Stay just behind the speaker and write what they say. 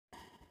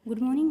Good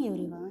morning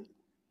everyone.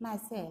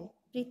 Myself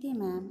Preeti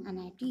ma'am and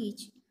I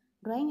teach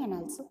drawing and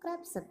also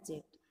craft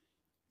subject.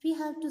 We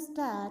have to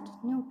start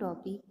new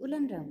topic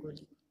Woollen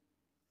rangoli.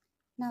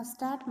 Now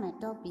start my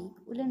topic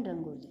Woollen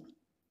rangoli.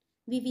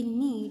 We will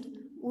need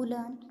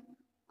woolen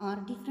or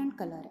different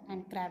color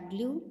and craft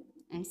glue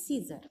and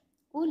scissor.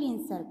 Wool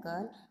in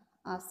circle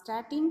of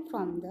starting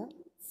from the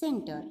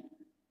center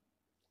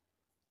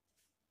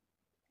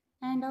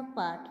and a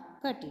part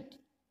cut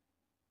it.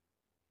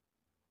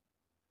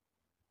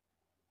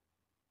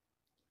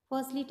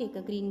 Firstly take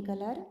a green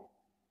color.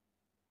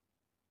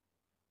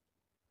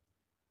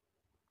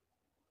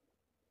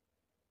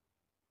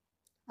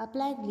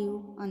 Apply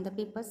glue on the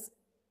papers.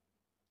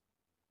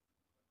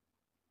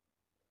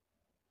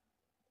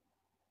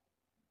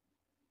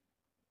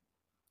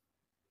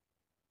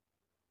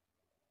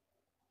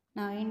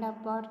 Now end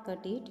up part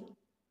cut it.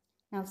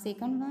 Now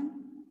second one,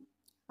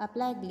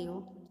 apply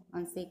glue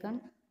on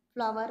second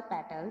flower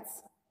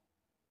petals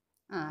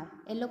are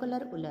yellow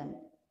color woolen.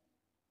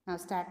 Now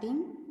starting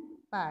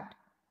part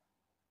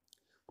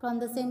from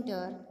the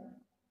center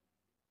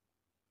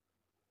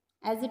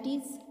as it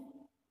is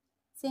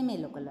same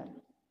yellow color.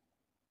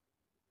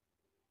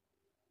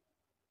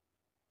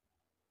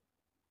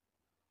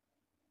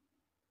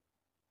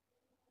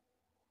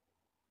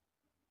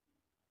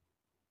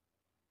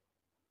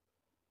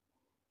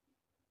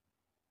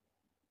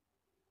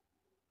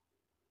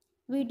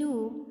 We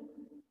do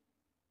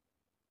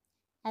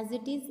as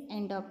it is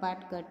end of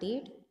part cut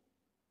it.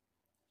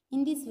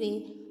 In this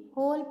way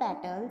whole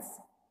petals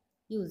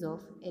use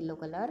of yellow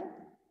color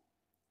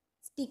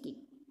sticky.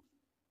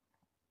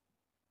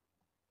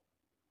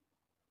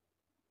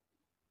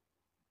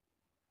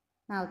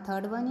 Now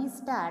third one is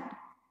start.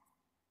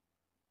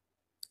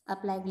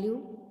 Apply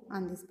glue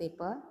on this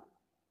paper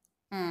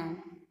and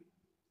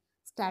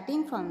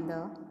starting from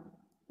the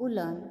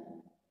woolen,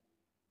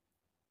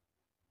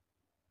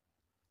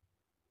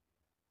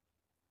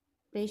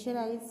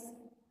 pressurize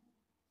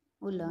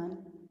woolen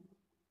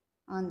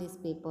on this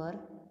paper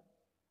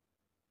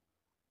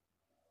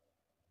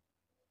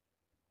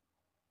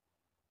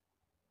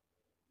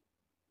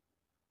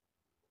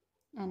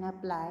and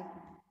apply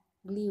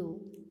glue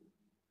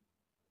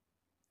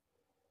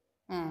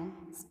and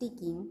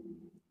sticking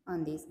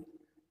on this.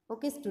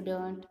 Okay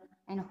student,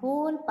 and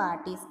whole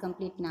part is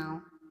complete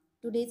now.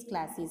 Today's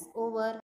class is over.